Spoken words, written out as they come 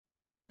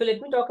So let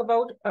me talk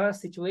about a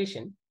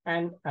situation.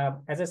 And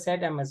as I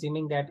said, I'm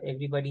assuming that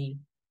everybody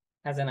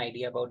has an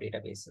idea about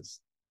databases.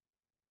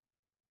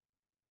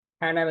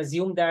 And I've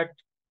assumed that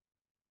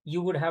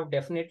you would have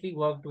definitely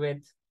worked with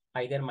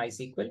either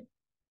MySQL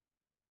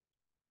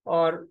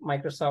or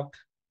Microsoft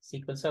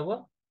SQL Server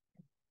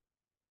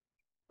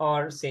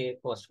or say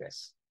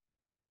Postgres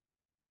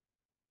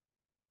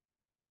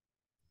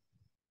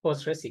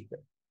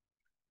SQL.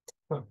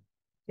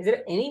 Is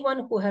there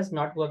anyone who has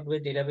not worked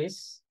with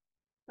database?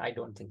 I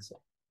don't think so.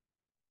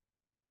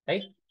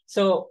 Right?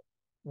 So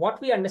what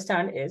we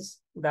understand is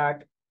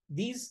that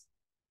these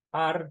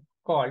are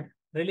called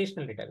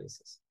relational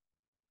databases.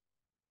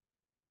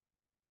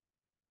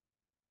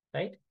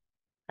 Right?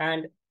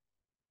 And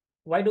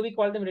why do we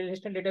call them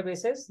relational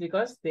databases?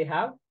 Because they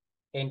have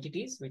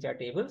entities, which are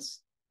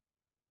tables.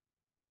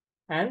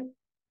 And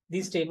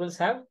these tables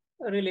have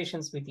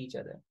relations with each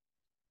other.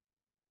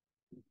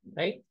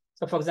 Right?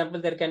 So for example,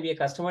 there can be a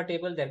customer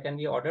table, there can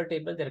be an order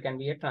table, there can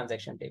be a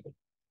transaction table.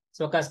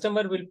 So a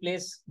customer will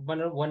place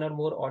one or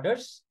more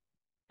orders,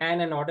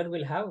 and an order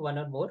will have one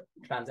or more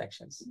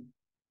transactions.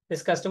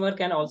 This customer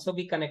can also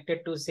be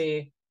connected to,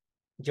 say,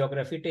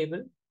 geography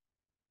table,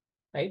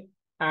 right?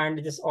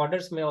 And this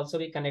orders may also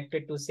be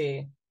connected to,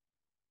 say,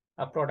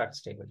 a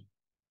products table.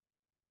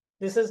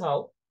 This is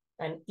how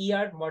an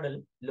ER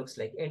model looks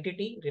like.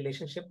 Entity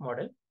relationship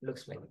model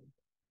looks like.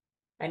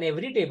 And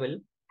every table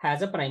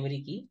has a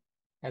primary key,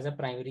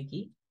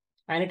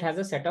 and it has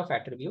a set of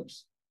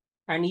attributes.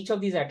 And each of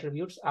these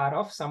attributes are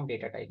of some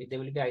data type. They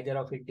will be either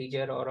of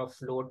integer or of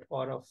float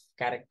or of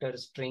character,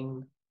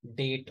 string,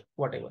 date,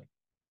 whatever,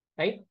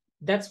 right?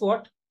 That's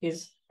what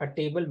is a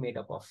table made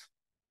up of.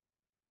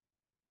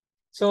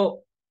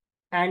 So,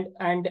 and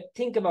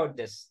think about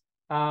this.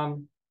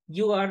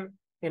 You are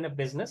in a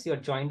business, you're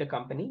joined a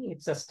company,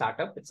 it's a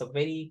startup, it's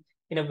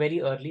in a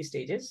very early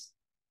stages,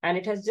 and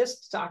it has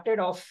just started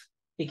off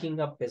picking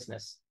up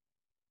business.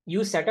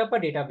 You set up a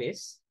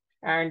database,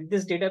 and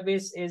this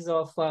database is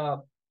of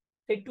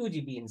say 2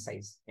 GB in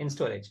size, in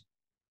storage.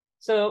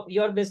 So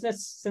your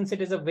business, since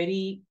it is a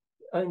very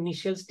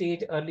initial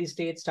stage, early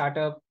stage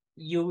startup,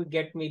 you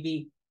get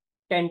maybe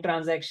 10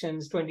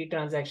 transactions, 20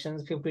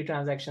 transactions, 50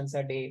 transactions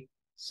a day.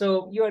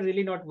 So you are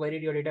really not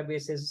worried your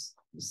database is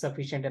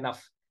sufficient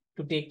enough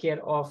to take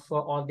care of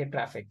all the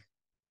traffic.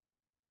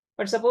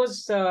 But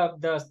suppose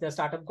the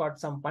startup got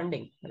some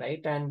funding,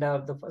 right? And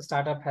the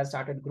startup has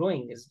started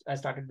growing, has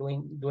started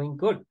doing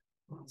good.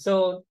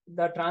 So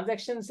the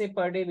transactions, say,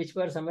 per day, which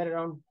were somewhere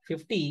around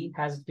 50,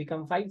 has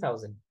become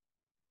 5,000.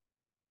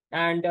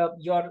 And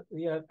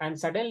and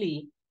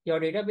suddenly your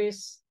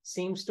database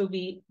seems to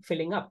be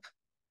filling up,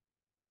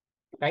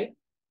 right?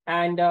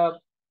 And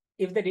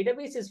if the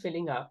database is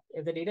filling up,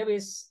 if the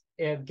database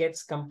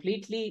gets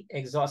completely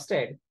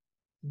exhausted,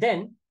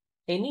 then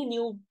any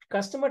new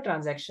customer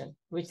transaction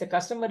which the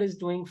customer is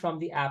doing from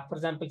the app, for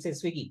example, say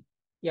Swiggy,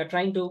 you're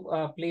trying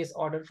to place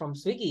order from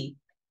Swiggy,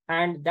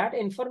 and that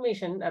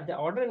information, the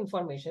order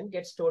information,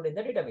 gets stored in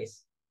the database.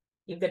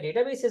 If the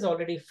database is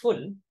already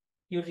full,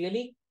 you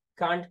really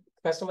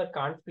customer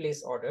can't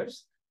place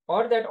orders,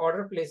 or that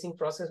order placing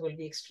process will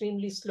be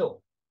extremely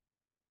slow,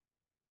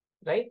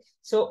 right?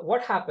 So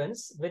what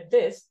happens with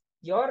this,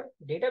 your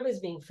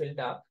database being filled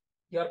up,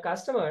 your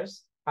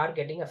customers are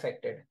getting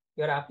affected,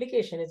 your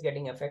application is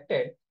getting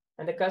affected,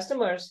 and the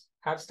customers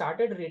have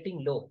started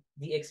rating low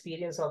the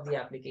experience of the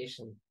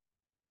application.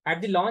 At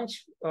the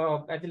launch,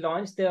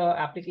 the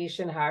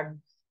application had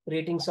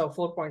ratings of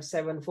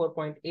 4.7,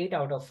 4.8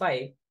 out of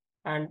 5.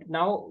 And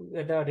now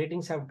the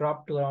ratings have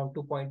dropped to around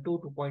 2.2,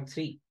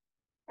 2.3.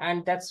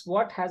 And that's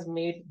what has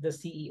made the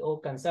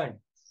CEO concerned.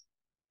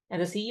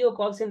 And the CEO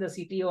calls in the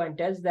CTO and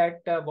tells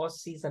that,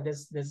 boss, see,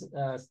 this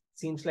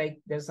seems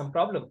like there's some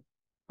problem.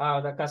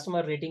 The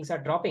customer ratings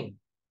are dropping.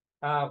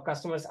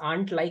 Customers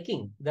aren't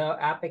liking the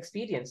app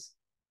experience.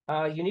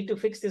 You need to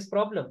fix this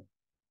problem.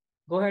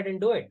 Go ahead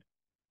and do it.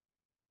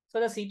 So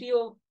the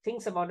CTO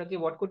thinks about, okay,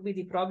 what could be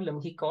the problem?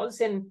 He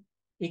calls in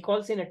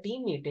a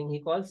team meeting.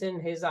 He calls in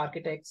his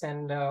architects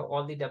and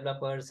all the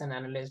developers and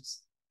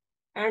analysts,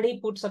 and he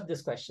puts up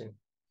this question: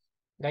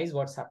 guys,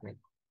 what's happening?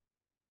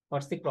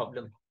 What's the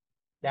problem?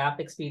 The app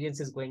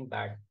experience is going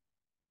bad.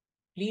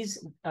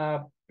 Please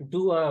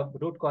do a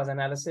root cause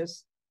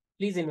analysis.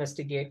 Please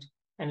investigate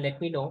and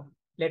let me know.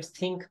 Let's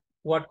think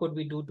what could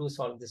we do to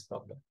solve this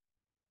problem.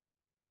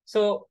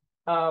 So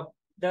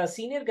the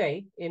senior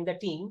guy in the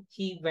team,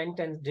 he went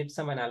and did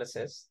some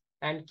analysis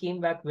and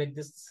came back with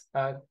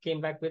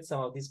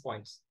some of these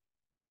points.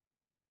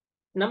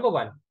 Number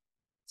one,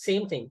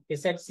 same thing. He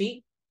said,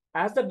 see,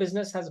 as the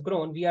business has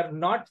grown, we are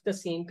not the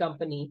same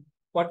company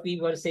what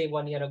we were, say,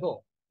 1 year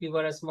ago. We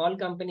were a small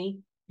company.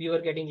 We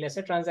were getting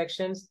lesser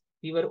transactions.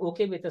 We were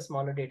okay with a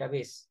smaller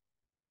database.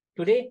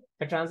 Today,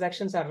 the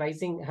transactions are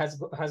rising, has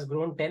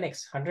grown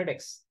 10x,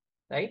 100x,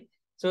 right?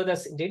 So the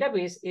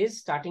database is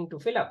starting to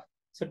fill up.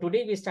 So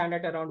today we stand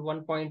at around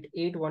 1.8,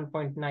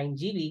 1.9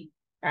 GB,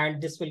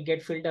 and this will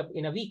get filled up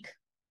in a week.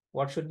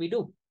 What should we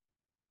do?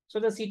 So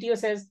the CTO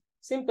says,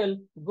 simple,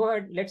 go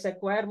ahead, let's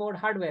acquire more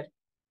hardware.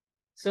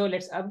 So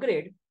let's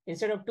upgrade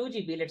Instead of 2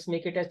 GB, let's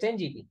make it as 10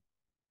 GB.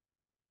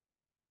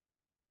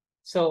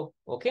 So,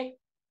 okay,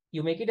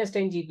 you make it as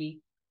 10 GB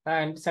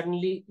and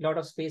suddenly a lot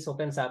of space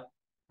opens up.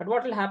 But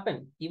what will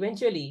happen?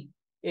 Eventually,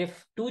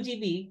 if 2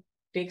 GB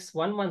takes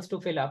 1 month to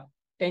fill up,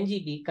 10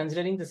 GB,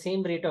 considering the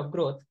same rate of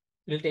growth,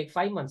 will take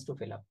 5 months to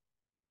fill up.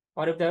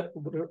 Or if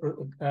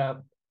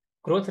the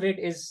growth rate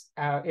is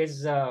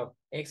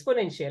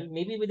exponential,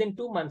 maybe within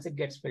 2 months it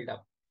gets filled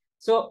up.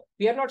 So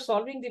we are not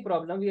solving the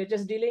problem, we are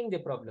just delaying the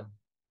problem.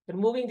 We're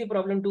moving the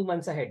problem 2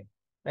 months ahead,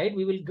 right?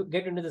 We will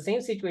get into the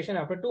same situation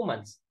after 2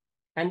 months.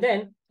 And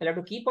then I'll have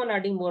to keep on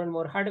adding more and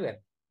more hardware,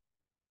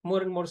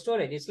 more and more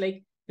storage. It's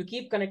like you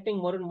keep connecting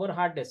more and more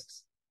hard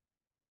disks.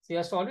 So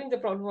you're solving the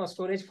problem of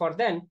storage for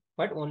then,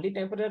 but only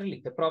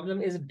temporarily. The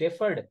problem is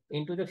deferred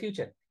into the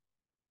future.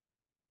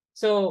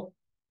 So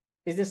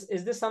is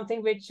this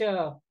something which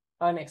an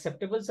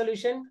acceptable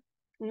solution?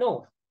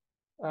 No.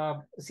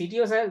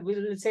 CTOs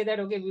will say that,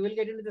 okay, we will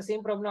get into the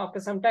same problem after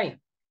some time.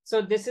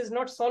 So this is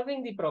not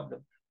solving the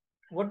problem.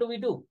 What do we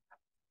do?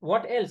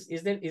 What else?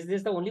 Is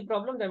this the only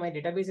problem that my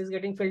database is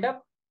getting filled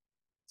up?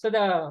 So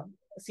the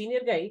senior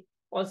guy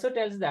also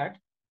tells that,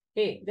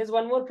 hey, there's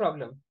one more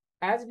problem.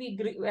 As we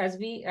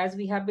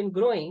have been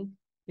growing,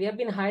 we have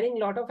been hiring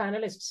a lot of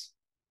analysts,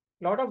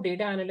 a lot of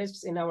data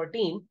analysts in our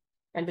team.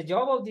 And the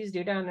job of these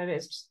data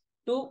analysts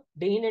to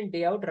day in and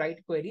day out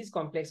write queries,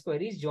 complex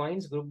queries,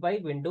 joins, group by,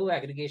 window,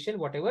 aggregation,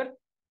 whatever,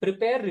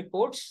 prepare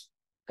reports,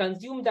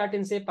 consume that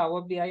in say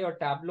Power BI or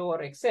Tableau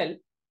or Excel,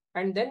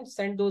 and then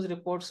send those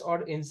reports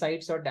or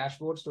insights or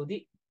dashboards to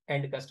the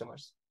end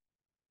customers.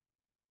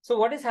 So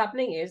what is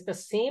happening is the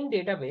same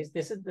database,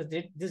 this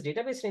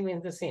database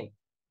remains the same.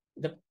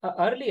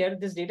 Earlier,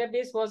 this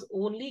database was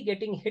only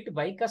getting hit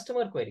by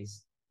customer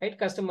queries, right?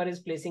 Customer is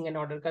placing an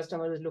order,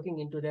 customer is looking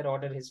into their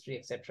order history,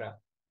 etc.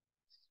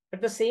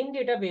 But the same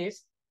database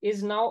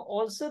is now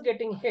also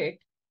getting hit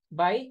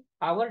by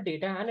our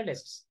data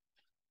analysts.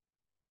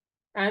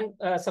 And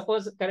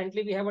suppose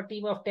currently we have a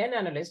team of 10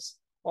 analysts.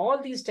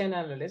 All these 10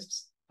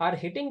 analysts are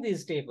hitting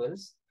these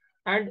tables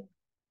and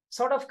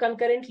sort of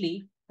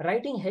concurrently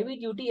writing heavy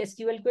duty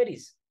SQL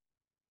queries.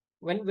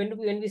 When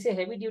we say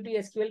heavy duty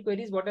SQL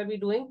queries, what are we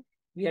doing?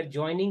 We are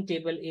joining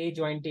table A,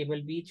 join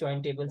table B,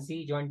 join table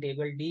C, join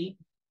table D.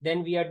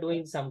 Then we are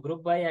doing some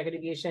group by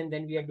aggregation.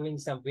 Then we are doing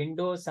some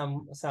window,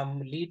 some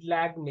lead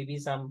lag, maybe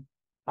some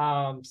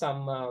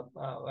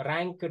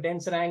rank,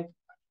 dense rank.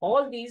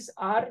 All these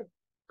are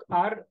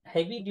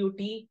heavy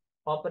duty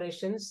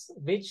operations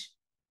which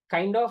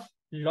kind of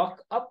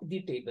lock up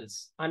the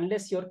tables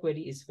unless your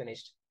query is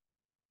finished.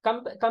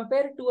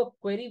 Compared to a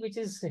query which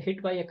is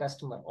hit by a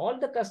customer, all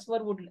the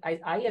customer would,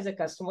 I as a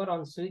customer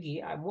on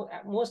Swiggy,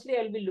 mostly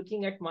I'll be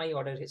looking at my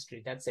order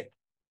history. That's it.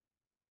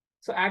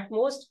 So at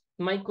most,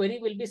 my query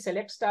will be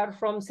select star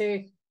from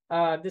say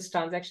this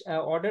transaction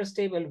orders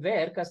table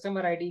where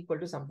customer ID equal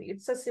to something.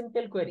 It's a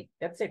simple query.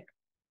 That's it.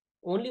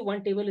 Only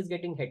one table is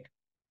getting hit.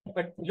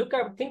 But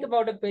think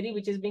about a query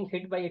which is being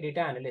hit by a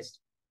data analyst.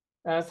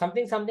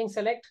 Something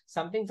select,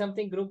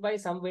 something group by,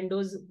 some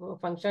windows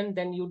function,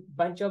 then you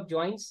bunch of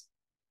joins.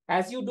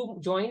 As you do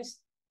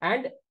joins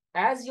and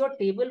as your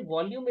table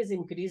volume is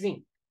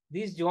increasing,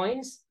 these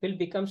joins will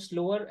become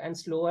slower and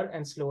slower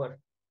and slower.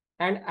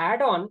 And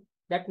add on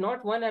that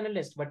not one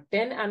analyst, but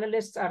 10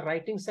 analysts are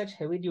writing such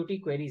heavy duty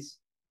queries.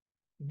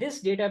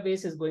 This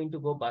database is going to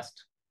go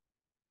bust.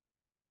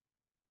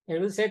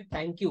 It will say,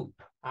 thank you,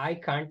 I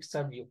can't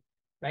serve you,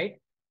 right?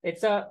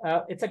 It's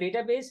a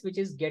database which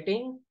is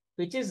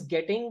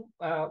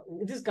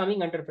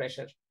coming under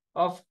pressure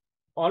of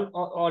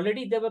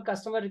already there were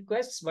customer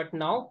requests, but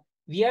now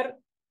we are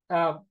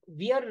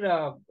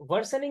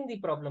worsening the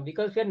problem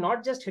because we are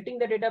not just hitting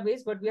the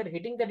database, but we are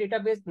hitting the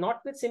database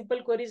not with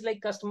simple queries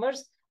like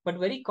customers, but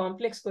very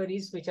complex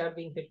queries which are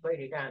being hit by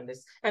data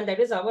analysts. And that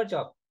is our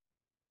job.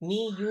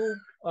 Me, you,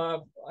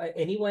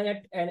 anyone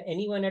at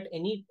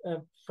any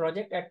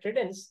project at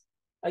Credence,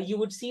 you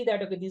would see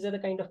that, okay, these are the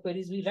kind of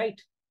queries we write.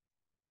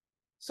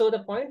 So the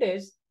point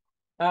is,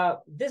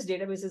 this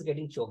database is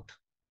getting choked,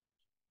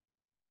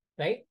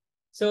 right?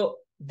 So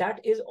that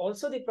is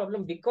also the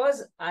problem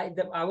because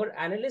our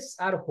analysts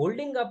are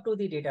holding up to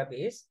the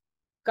database.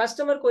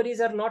 Customer queries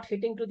are not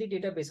hitting to the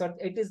database, or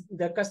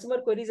the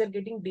customer queries are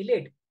getting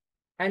delayed.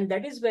 And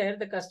that is where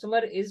the customer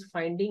is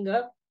finding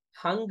a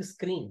hung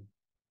screen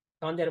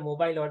on their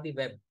mobile or the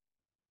web.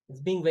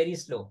 It's being very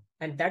slow.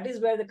 And that is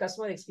where the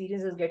customer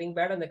experience is getting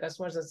bad and the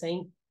customers are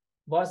saying,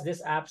 boss,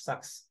 this app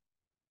sucks.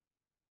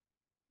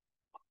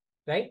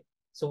 Right?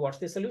 So what's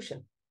the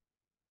solution?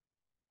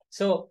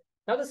 So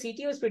now the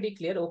CTO is pretty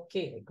clear.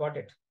 Okay, I got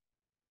it.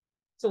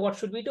 So what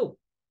should we do?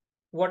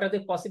 What are the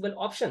possible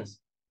options?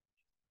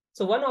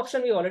 So one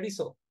option we already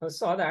saw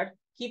that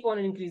keep on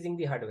increasing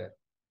the hardware.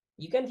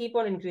 You can keep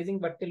on increasing,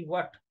 but till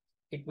what?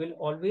 It will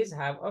always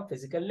have a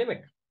physical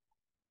limit.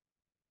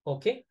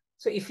 Okay.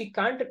 So if we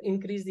can't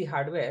increase the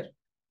hardware,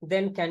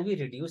 then can we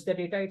reduce the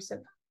data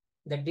itself?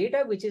 The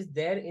data which is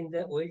there in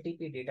the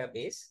OLTP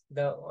database,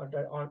 the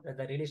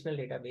relational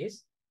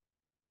database,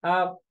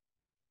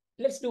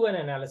 let's do an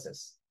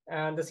analysis.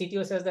 And the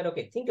CTO says that,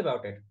 okay, think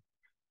about it.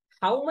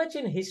 how much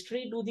in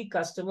history do the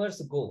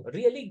customers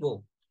really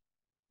go,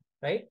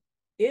 right?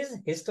 Is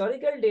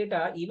historical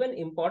data even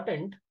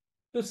important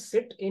to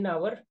sit in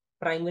our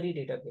primary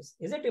database?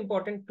 Is it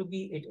important to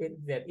be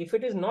there? If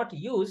it is not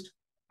used,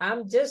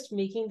 I'm just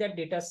making that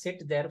data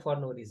sit there for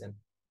no reason.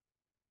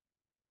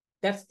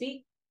 That's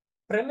the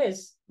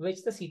premise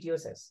which the CTO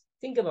says.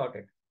 Think about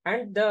it.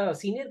 And the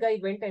senior guy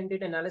went and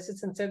did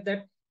analysis and said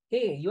that,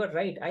 hey, you are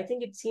right. I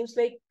think it seems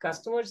like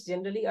customers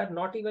generally are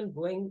not even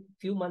going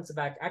few months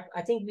back.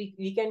 I think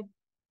we can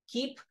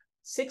keep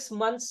 6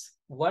 months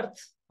worth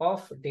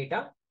of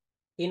data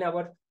in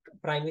our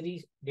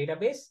primary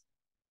database.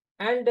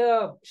 And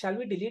shall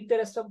we delete the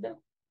rest of them?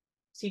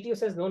 CTO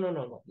says,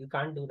 no, you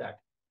can't do that.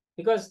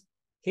 Because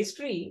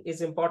history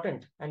is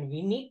important and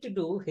we need to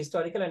do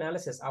historical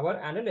analysis. Our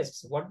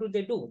analysts, what do?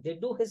 They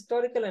do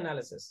historical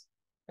analysis,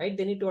 right?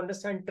 They need to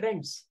understand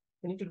trends.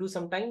 They need to do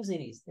some time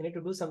series. They need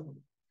to do some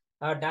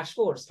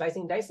dashboards,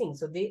 slicing, dicing.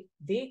 So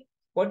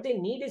what they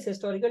need is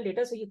historical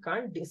data. So you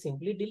can't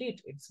simply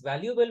delete. It's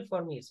valuable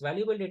for me. It's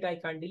valuable data. I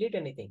can't delete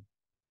anything.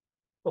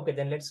 Okay,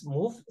 then let's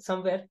move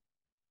somewhere.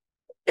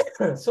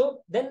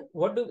 So then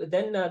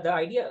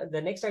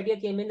the next idea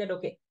came in that,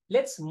 okay,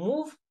 let's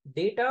move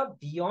data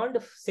beyond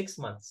 6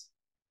 months,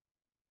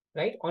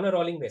 right? On a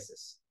rolling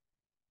basis,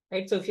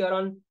 right? So if you're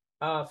on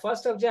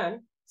 1st of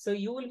Jan, so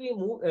you will be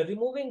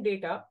removing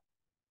data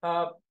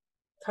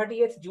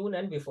 30th June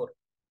and before,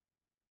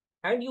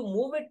 and you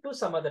move it to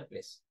some other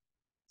place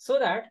so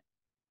that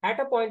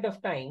at a point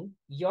of time,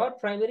 your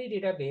primary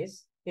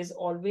database is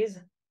always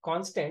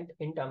constant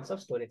in terms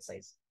of storage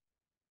size.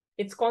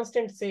 It's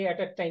constant, say at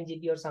a 10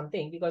 GB or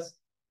something, because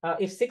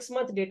if 6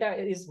 month data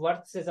is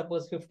worth, say,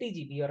 suppose 50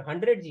 GB or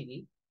 100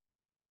 GB,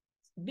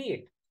 be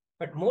it.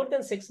 But more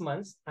than 6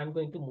 months, I'm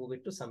going to move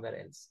it to somewhere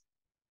else.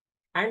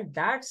 And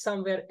that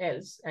somewhere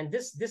else, and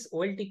this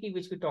OLTP,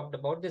 which we talked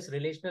about, this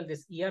relational,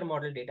 this ER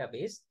model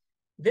database,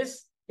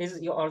 this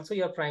is also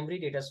your primary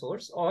data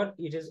source, or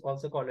it is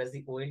also called as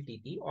the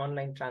OLTP,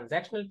 Online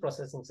Transactional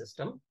Processing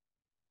System.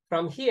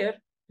 From here,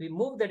 we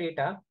move the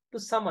data to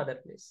some other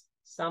place,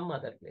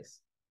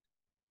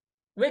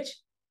 which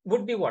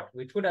would be what?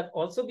 Which would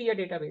also be a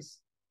database.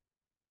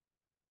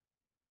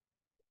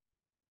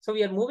 So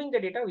we are moving the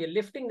data, we are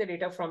lifting the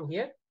data from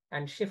here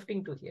and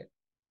shifting to here.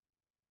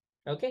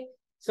 Okay,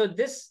 so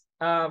this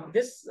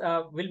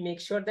will make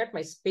sure that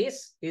my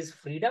space is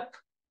freed up,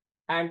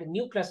 and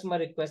new customer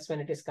requests, when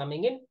it is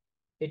coming in,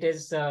 it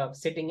is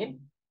sitting in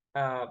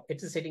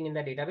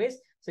the database.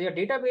 So your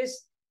database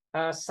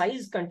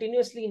size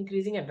continuously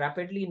increasing and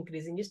rapidly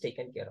increasing is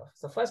taken care of.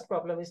 So first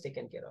problem is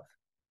taken care of.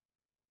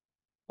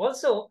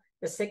 Also,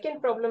 the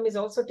second problem is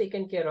also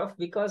taken care of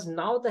because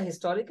now the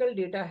historical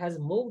data has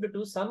moved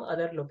to some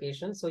other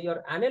location. So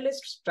your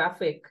analyst's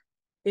traffic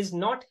is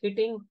not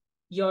hitting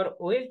your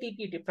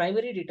OLTP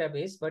primary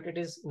database, but it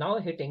is now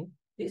hitting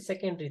the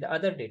secondary, the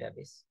other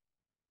database.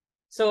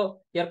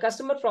 So your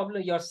customer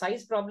problem, your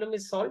size problem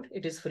is solved.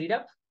 It is freed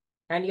up,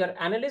 and your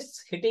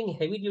analysts hitting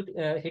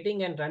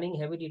and running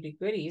heavy duty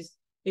queries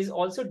is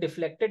also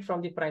deflected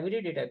from the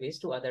primary database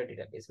to other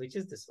database, which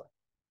is this one.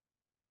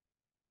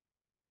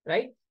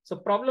 Right? So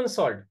problem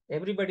solved.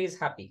 Everybody is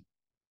happy.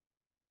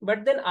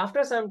 But then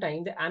after some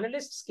time, the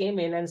analysts came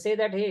in and say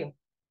that, hey,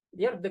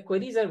 the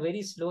queries are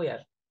very slow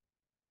here.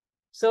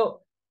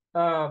 So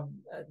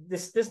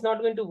this is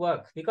not going to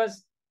work,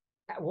 because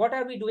what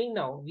are we doing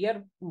now? We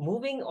are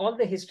moving all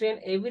the history, and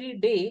every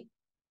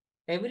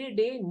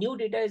day new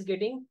data is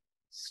getting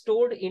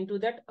stored into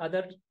that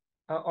other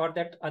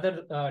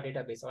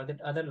database or that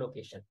other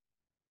location,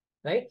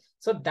 right?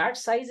 So that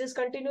size is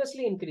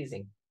continuously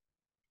increasing.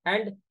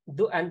 And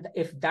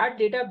if that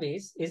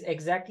database is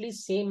exactly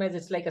same as,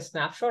 it's like a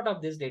snapshot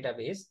of this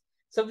database,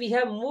 so we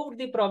have moved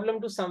the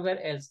problem to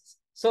somewhere else.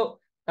 So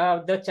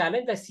the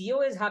challenge, the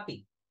CEO is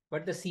happy,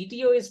 but the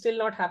CTO is still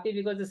not happy,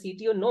 because the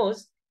CTO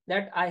knows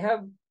that I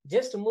have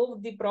just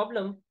moved the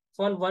problem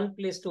from one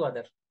place to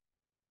other.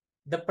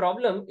 The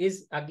problem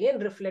is again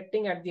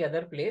reflecting at the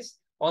other place.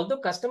 Although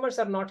customers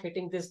are not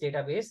hitting this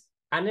database,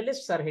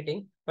 analysts are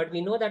hitting, but we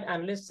know that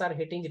analysts are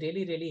hitting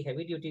really, really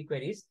heavy duty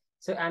queries.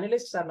 So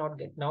analysts are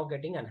now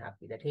getting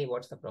unhappy that, hey,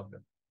 what's the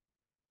problem?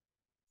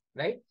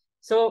 Right?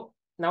 So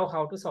now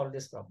how to solve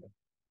this problem?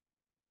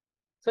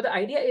 So the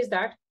idea is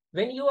that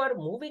when you are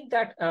moving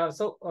that,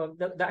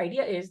 the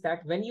idea is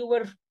that when you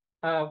were,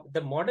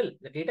 the model,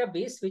 the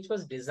database which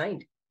was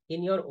designed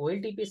in your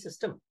OLTP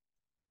system,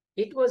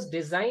 it was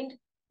designed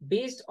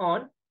based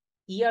on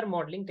ER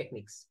modeling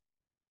techniques.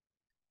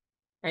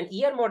 And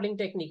ER modeling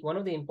technique, one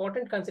of the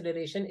important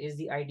consideration is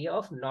the idea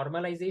of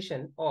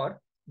normalization, or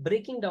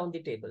breaking down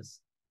the tables.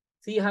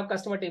 So you have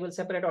customer table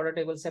separate, order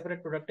table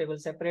separate, product table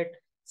separate,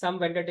 some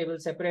vendor table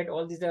separate.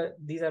 All these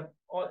are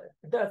all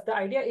the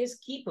idea is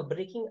keep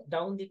breaking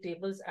down the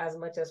tables as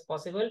much as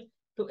possible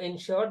to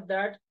ensure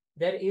that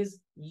there is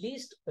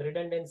least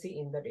redundancy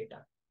in the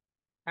data,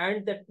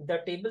 and that the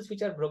tables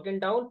which are broken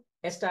down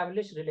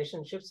establish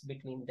relationships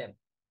between them.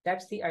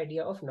 That's the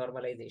idea of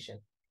normalization,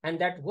 and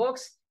that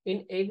works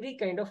in every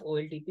kind of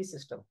OLTP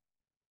system.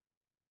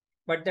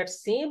 But that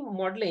same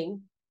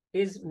modeling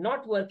is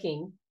not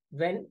working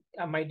when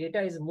my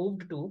data is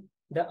moved to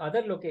the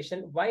other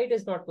location. Why it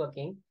is not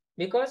working?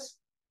 Because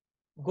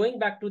going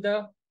back to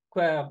the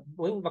SQL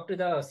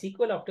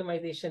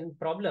optimization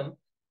problem,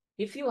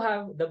 if you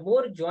have the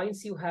more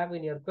joins you have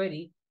in your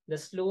query, the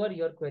slower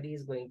your query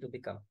is going to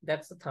become.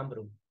 That's the thumb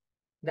rule.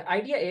 The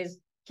idea is,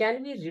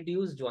 can we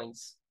reduce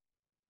joins?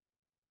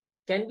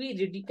 Can we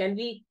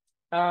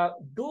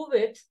do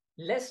with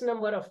less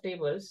number of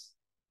tables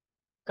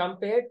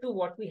compared to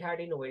what we had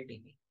in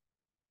OLTP?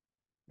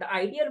 The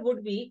ideal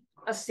would be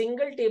a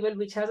single table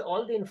which has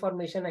all the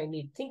information I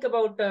need. Think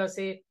about,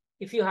 say,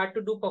 if you had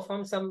to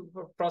perform some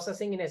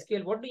processing in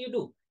SQL, what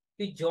do?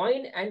 You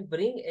join and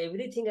bring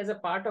everything as a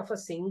part of a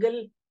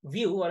single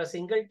view or a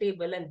single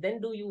table, and then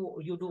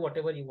you do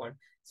whatever you want.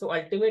 So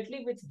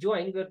ultimately, with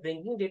join, we're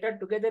bringing data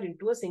together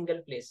into a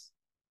single place.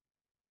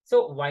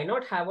 So why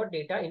not have a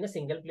data in a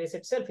single place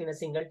itself, in a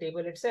single table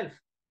itself?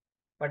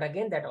 But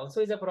again, that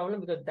also is a problem,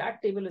 because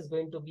that table is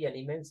going to be an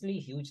immensely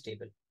huge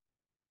table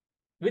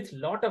with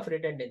lot of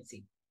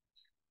redundancy.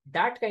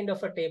 That kind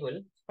of a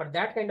table or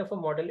that kind of a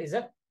model is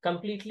a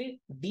completely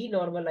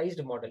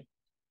denormalized model,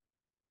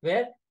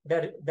 where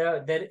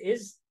there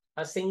is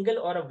a single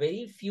or a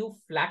very few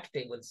flat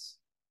tables.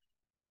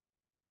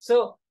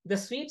 So the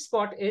sweet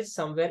spot is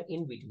somewhere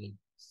in between.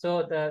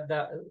 So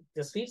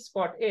the sweet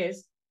spot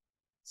is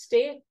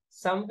stay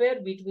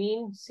somewhere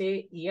between,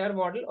 say, ER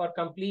model or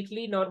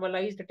completely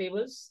normalized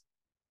tables.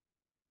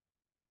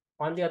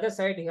 On the other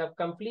side, you have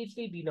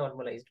completely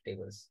denormalized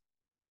tables.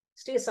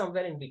 Stay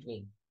somewhere in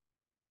between.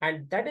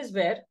 And that is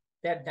where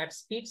that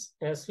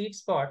sweet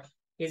spot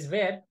is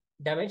where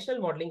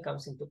dimensional modeling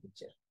comes into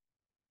picture,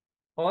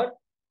 or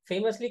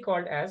famously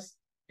called as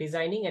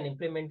designing and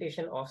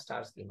implementation of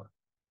star schema.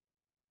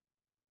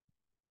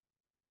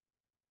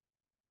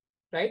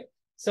 Right?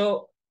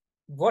 So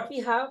what we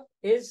have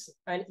is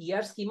an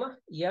ER schema,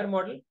 ER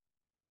model.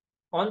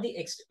 On the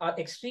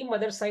extreme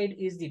other side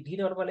is the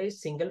denormalized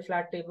single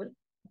flat table.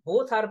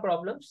 Both are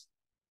problems.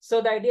 So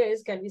the idea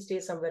is, can we stay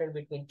somewhere in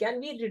between? Can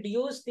we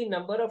reduce the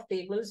number of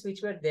tables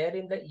which were there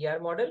in the ER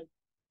model,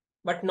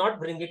 but not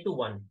bring it to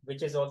one,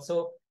 which is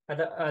also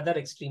other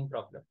extreme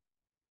problem.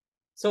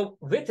 So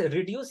with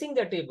reducing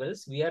the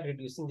tables, we are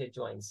reducing the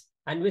joins.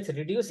 And with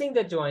reducing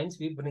the joins,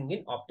 we bring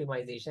in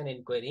optimization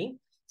in querying.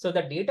 So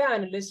the data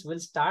analyst will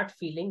start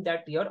feeling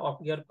that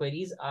your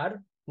queries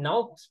are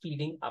now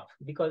speeding up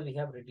because we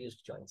have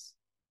reduced joins.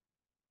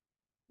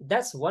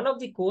 That's one of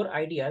the core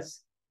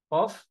ideas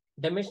of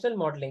dimensional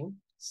modeling,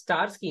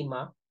 star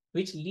schema,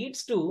 which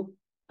leads to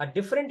a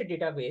different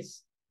database,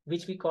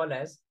 which we call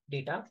as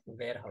data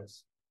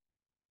warehouse.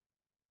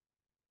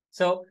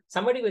 So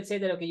somebody would say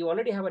that, okay, you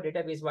already have a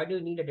database. Why do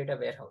you need a data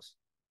warehouse?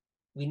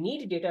 We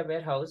need data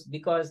warehouse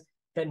because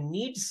the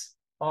needs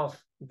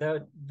of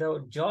the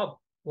job,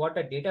 what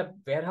a data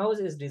warehouse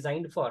is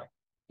designed for,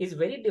 is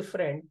very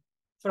different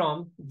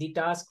from the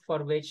task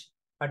for which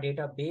a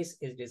database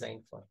is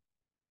designed for.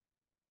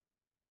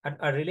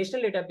 A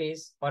relational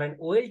database or an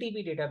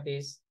OLTP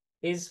database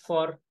is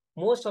for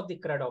most of the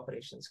CRUD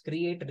operations,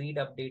 create, read,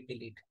 update,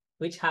 delete,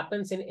 which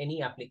happens in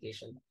any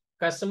application.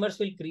 Customers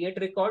will create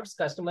records,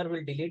 customer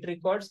will delete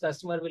records,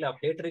 customer will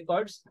update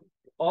records.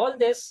 All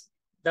this,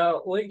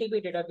 the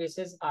OLTP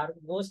databases are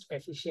most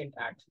efficient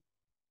at.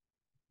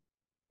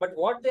 But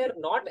what they're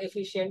not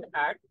efficient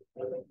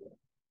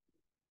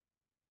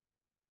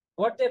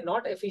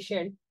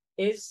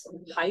is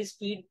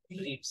high-speed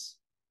reads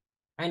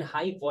and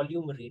high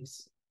volume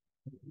reads.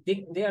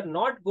 They are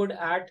not good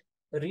at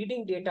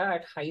reading data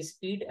at high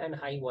speed and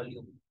high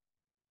volume.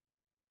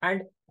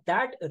 And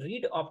that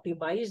read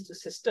optimized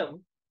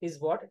system is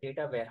what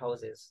data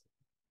warehouse is.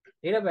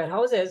 Data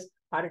warehouses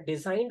are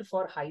designed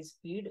for high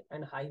speed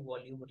and high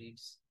volume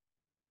reads.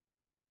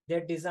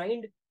 They're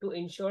designed to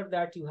ensure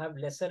that you have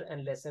lesser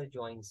and lesser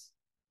joins.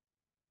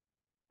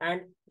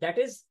 And that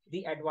is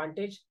the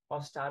advantage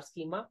of star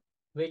schema,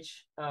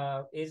 which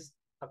is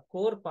a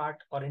core part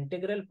or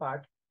integral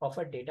part of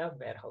a data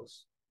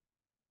warehouse.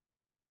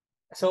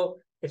 So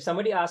if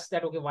somebody asks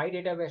that, okay, why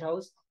data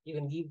warehouse? You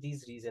can give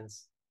these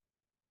reasons.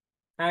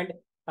 And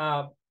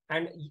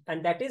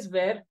that is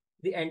where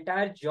the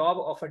entire job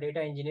of a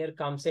data engineer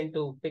comes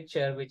into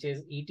picture, which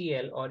is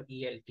ETL or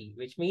ELT,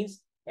 which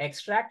means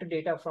extract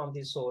data from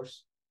the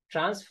source,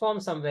 transform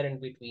somewhere in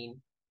between,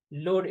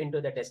 load into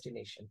the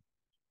destination.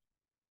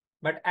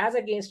 But as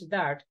against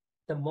that,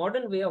 the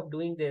modern way of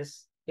doing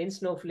this in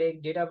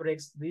Snowflake,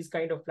 Databricks, these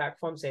kind of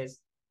platforms is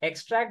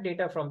extract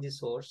data from the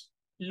source,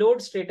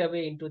 load straight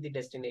away into the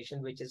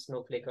destination, which is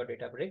Snowflake or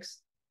Databricks,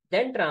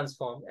 then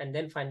transform, and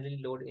then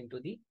finally load into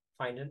the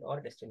final or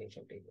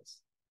destination tables,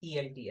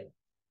 ELTL.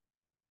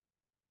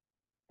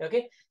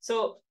 Okay,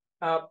 so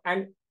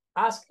and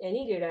ask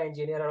any data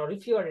engineer, or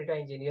if you are a data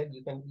engineer,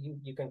 you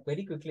can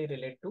very quickly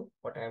relate to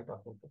what I am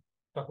talking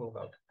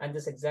about. And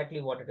this is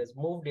exactly what it is: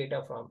 move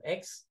data from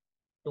X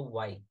to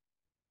Y,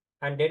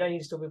 and data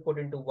needs to be put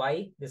into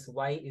Y. This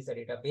Y is a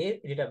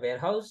data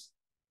warehouse,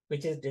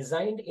 which is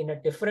designed in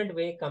a different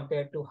way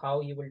compared to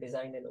how you will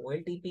design an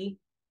OLTP.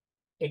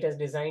 It is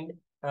designed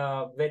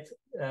it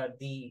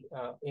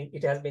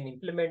has been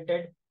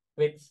implemented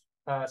with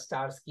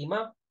star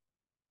schema.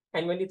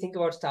 And when you think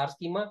about star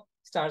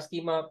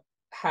schema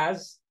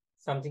has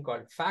something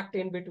called fact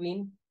in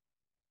between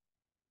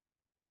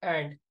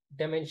and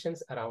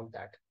dimensions around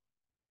that.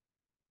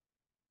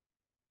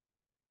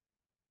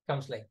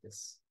 Comes like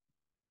this.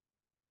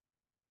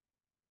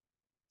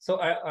 So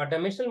a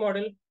dimensional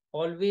model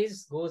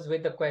always goes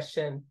with the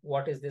question,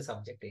 what is the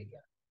subject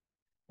area?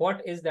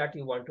 What is that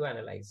you want to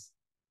analyze?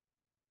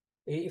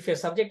 If your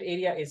subject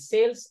area is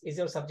sales, is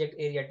your subject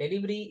area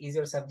delivery? Is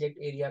your subject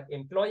area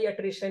employee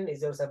attrition?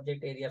 Is your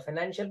subject area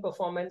financial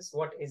performance?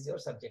 What is your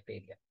subject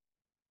area?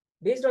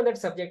 Based on that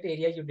subject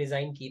area, you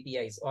design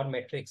KPIs or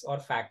metrics or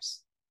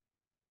facts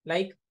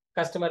like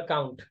customer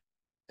count,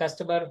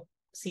 customer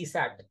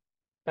CSAT,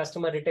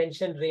 customer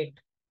retention rate,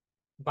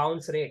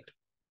 bounce rate,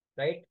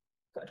 right?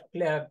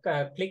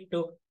 Click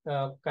to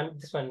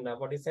this one,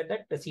 what is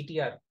that? The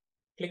CTR,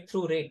 click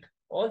through rate.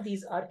 All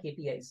these are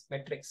KPIs,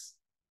 metrics,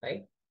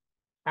 right?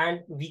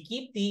 And we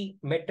keep the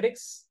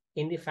metrics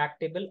in the fact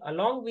table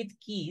along with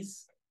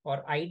keys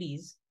or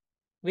IDs,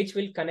 which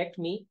will connect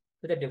me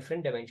to the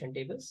different dimension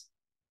tables.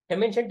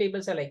 Dimension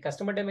tables are like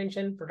customer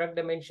dimension, product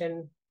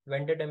dimension,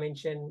 vendor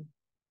dimension,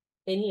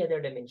 any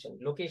other dimension,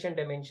 location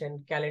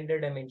dimension, calendar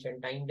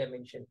dimension, time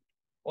dimension.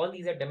 All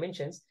these are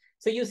dimensions.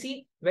 So you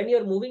see, when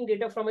you're moving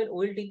data from an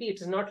OLTP,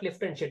 it is not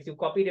lift and shift. You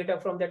copy data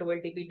from that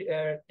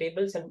OLTP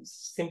tables and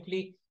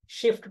simply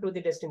shift to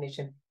the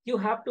destination. You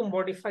have to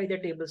modify the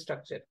table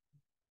structure.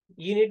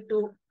 You need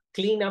to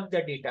clean up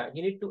the data.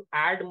 You need to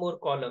add more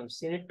columns.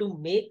 You need to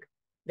make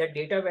the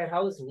data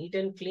warehouse neat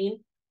and clean.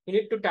 You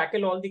need to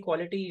tackle all the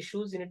quality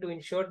issues. You need to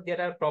ensure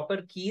there are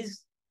proper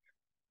keys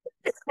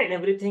and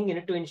everything. You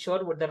need to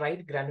ensure what the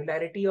right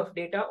granularity of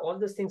data. All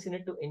those things you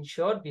need to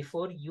ensure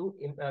before you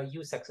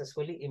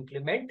successfully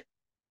implement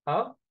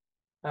a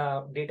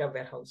data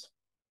warehouse.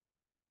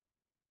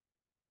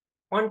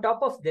 On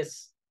top of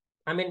this,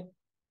 I mean,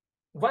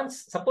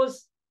 once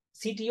suppose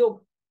CTO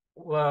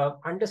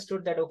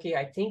understood that, okay,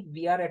 I think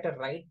we are at a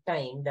right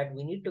time that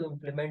we need to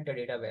implement a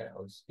data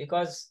warehouse,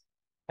 because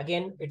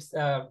again, it's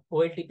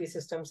OLTP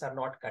systems are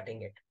not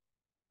cutting it.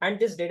 And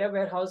these data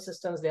warehouse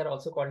systems, they are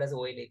also called as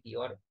OLAP,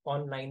 or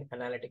online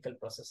analytical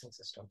processing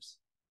systems,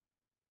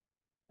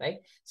 right?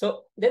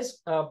 So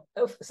there's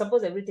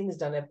suppose everything is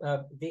done.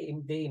 They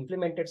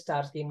implemented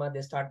star schema.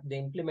 They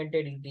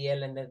implemented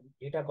ETL, and the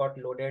data got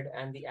loaded,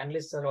 and the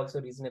analysts are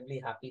also reasonably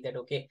happy that,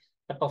 okay,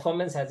 the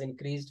performance has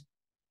increased.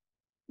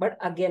 But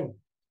again,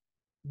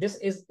 this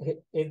is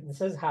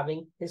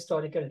having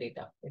historical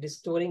data. It is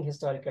storing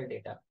historical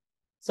data.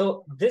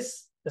 So the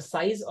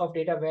size of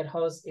data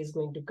warehouse is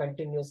going to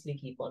continuously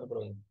keep on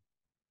growing.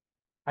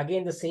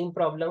 Again, the same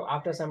problem,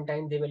 after some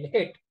time they will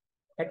hit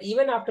that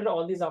even after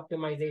all these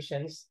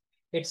optimizations,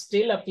 it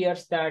still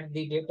appears that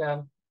the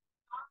data,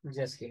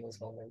 just give me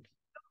a moment.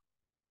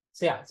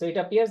 So yeah, so it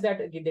appears that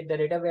the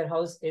data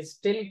warehouse is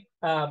still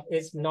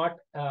is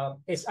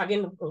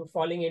again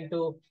falling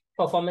into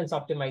performance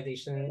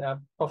optimization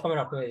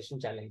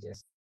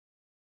challenges.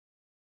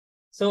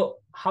 So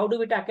how do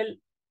we tackle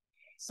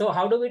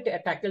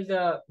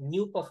the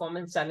new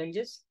performance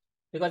challenges?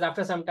 Because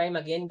after some time,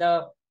 again,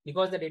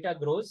 because the data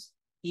grows,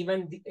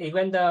 even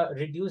the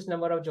reduced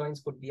number of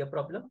joins could be a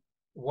problem.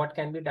 What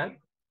can be done?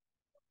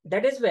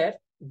 That is where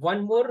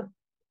one more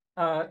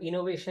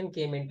innovation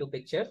came into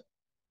picture.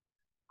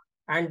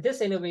 And this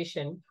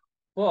innovation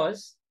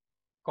was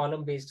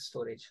column-based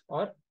storage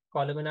or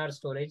columnar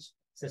storage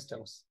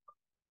systems.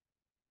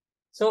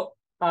 So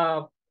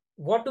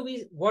what do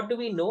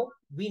we know?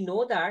 We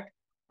know that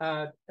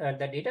the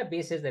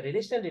databases, the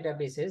relational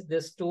databases, they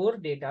store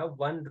data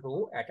one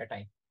row at a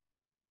time.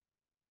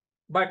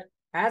 But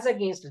as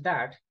against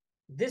that,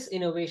 this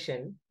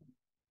innovation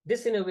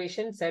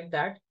said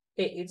that,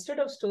 hey, instead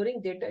of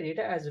storing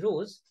data as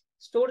rows,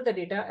 store the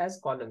data as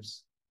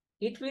columns.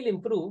 It will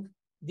improve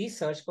the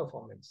search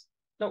performance.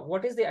 Now,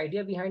 what is the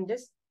idea behind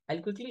this?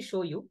 I'll quickly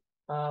show you.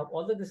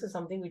 Although this is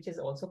something which is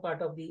also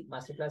part of the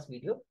masterclass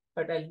video,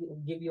 but I'll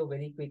give you a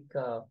very quick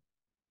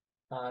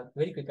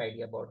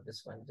idea about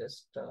this one.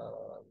 Just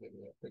give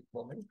me a quick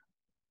moment.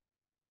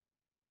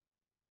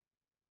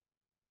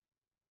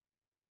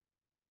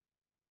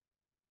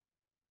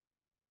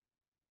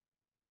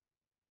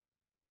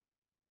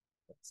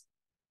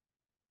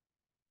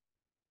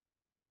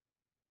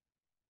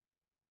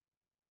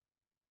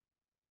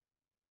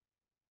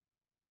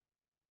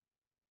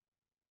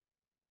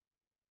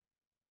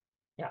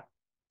 Yeah.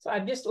 So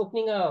I'm just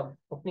opening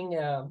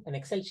an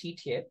Excel sheet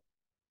here,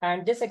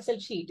 and this Excel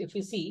sheet, if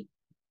you see,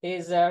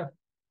 is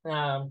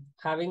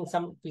having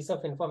some piece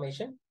of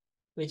information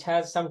which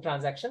has some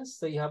transactions.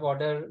 So you have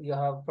order, you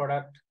have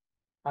product,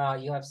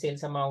 you have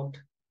sales amount,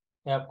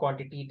 you have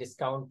quantity,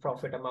 discount,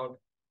 profit amount.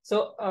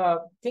 So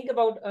think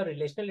about a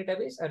relational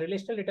database. A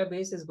relational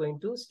database is going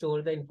to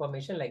store the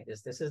information like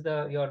this. This is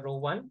your row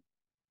 1.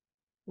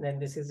 Then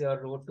this is your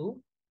row 2.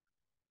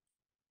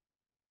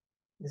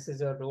 This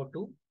is your row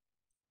 2.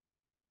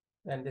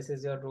 And this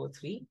is your row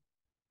 3.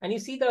 And you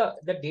see the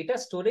data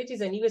storage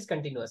is anyways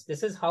continuous.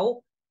 This is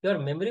how your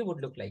memory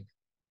would look like,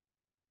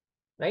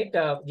 right?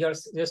 Your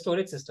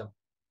storage system.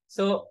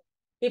 So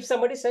if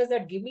somebody says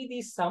that give me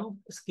the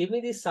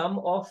sum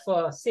of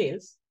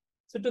sales.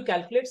 So to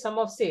calculate sum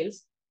of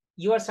sales,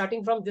 you are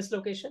starting from this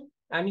location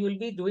and you will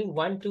be doing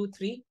 1, 2,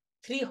 3,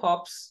 3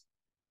 hops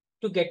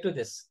to get to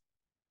this.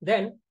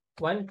 Then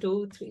 1,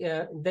 2, 3,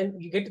 then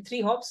you get to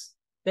 3 hops,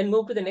 then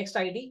move to the next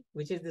ID,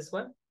 which is this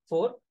one,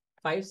 4,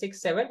 5,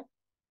 6, 7,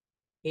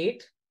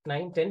 8,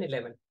 9, 10,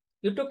 11.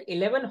 You took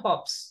 11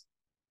 hops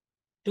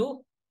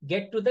to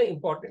get to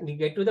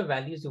the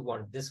values you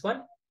want. This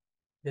one,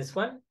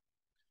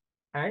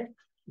 and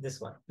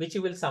this one, which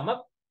you will sum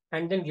up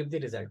and then give the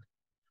result.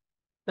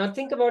 Now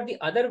think about the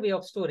other way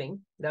of storing.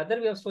 The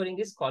other way of storing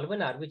is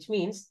columnar, which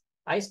means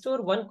I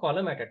store one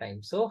column at a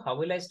time. So how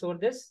will I store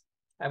this?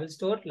 I will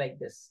store it like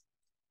this.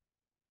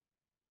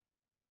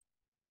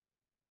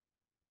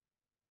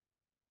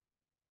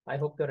 I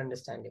hope you're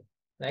understanding,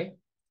 right?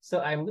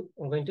 So I'm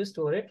going to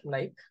store it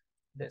like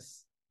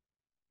this.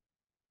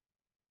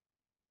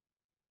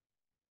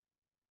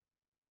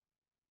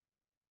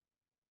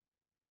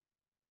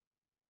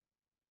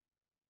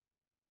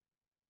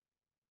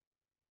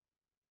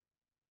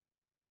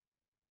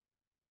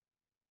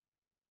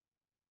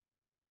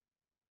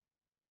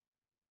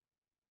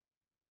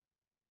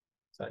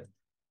 Sorry.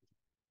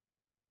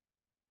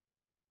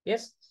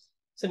 Yes.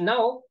 So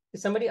now if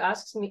somebody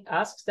asks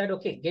that,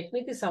 okay, get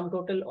me the sum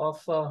total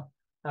of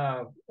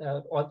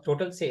or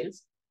total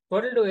sales.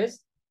 What you'll do is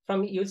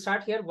you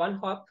start here 1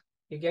 hop,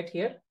 you get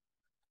here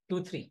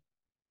 2, 3.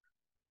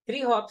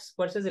 3 hops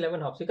versus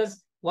 11 hops.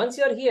 Because once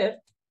you're here,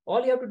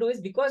 all you have to do is,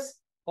 because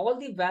all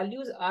the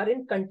values are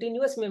in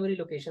continuous memory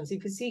locations.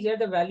 If you see here,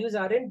 the values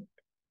are in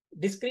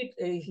discrete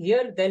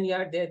here, then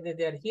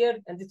they are here.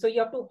 And so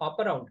you have to hop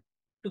around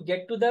to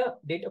get to the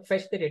data,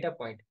 fetch the data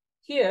point.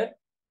 Here,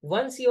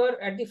 once you are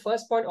at the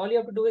first point, all you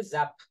have to do is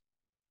zap.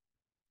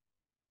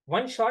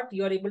 One shot,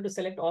 you are able to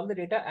select all the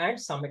data and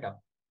sum it up.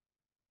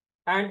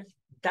 And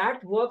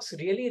that works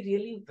really,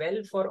 really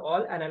well for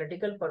all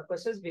analytical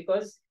purposes,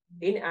 because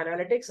in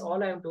analytics,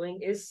 all I'm doing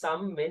is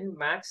sum, min,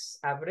 max,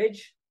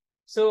 average.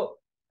 So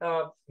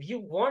you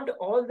want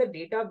all the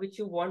data which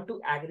you want to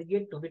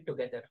aggregate to be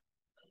together.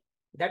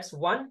 That's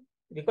one,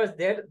 because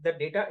there the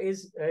data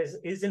is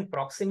in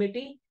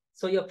proximity.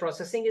 So your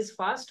processing is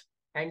fast.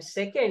 And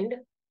second,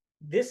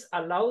 this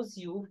allows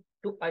you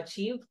to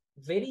achieve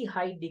very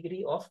high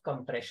degree of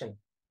compression.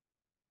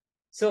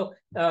 So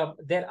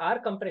there are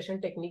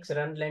compression techniques,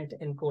 run length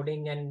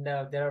encoding, and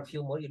there are a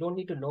few more. You don't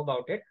need to know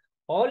about it.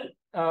 All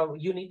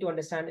you need to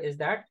understand is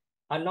that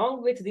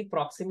along with the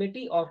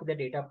proximity of the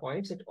data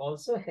points, it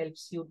also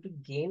helps you to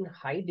gain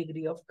high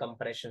degree of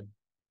compression.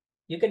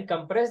 You can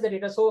compress the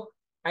data. So,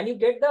 and you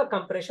get the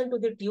compression to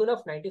the tune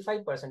of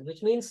 95%,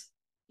 which means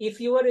if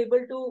you were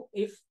able to,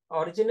 if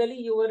originally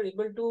you were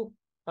able to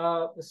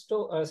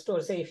store,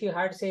 say, if you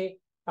had, say,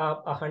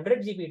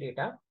 100 GB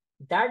data,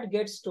 that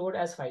gets stored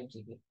as 5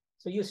 GB.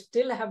 So you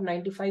still have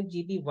 95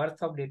 GB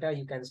worth of data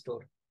you can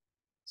store.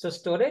 So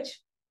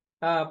storage,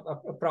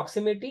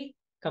 proximity,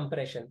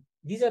 compression.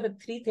 These are the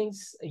 3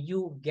 things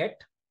you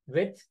get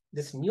with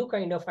this new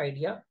kind of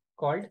idea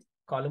called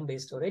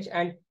column-based storage.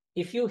 And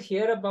if you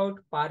hear about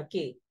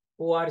Parquet,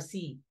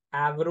 ORC,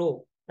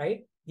 Avro,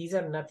 right? These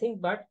are nothing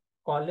but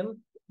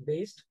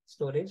column-based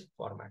storage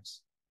formats.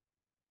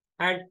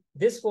 And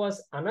this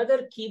was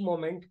another key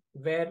moment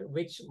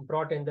which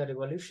brought in the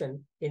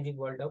revolution in the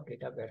world of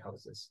data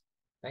warehouses,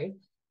 right?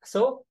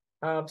 So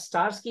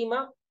star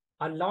schema,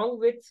 along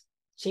with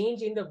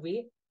change in the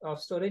way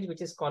of storage,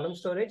 which is column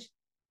storage,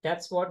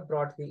 that's what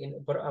brought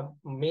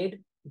made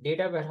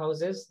data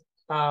warehouses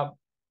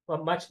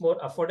much more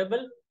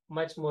affordable,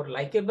 much more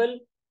likable,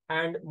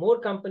 and more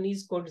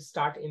companies could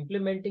start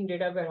implementing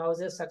data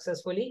warehouses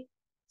successfully.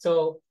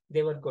 So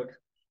they were good.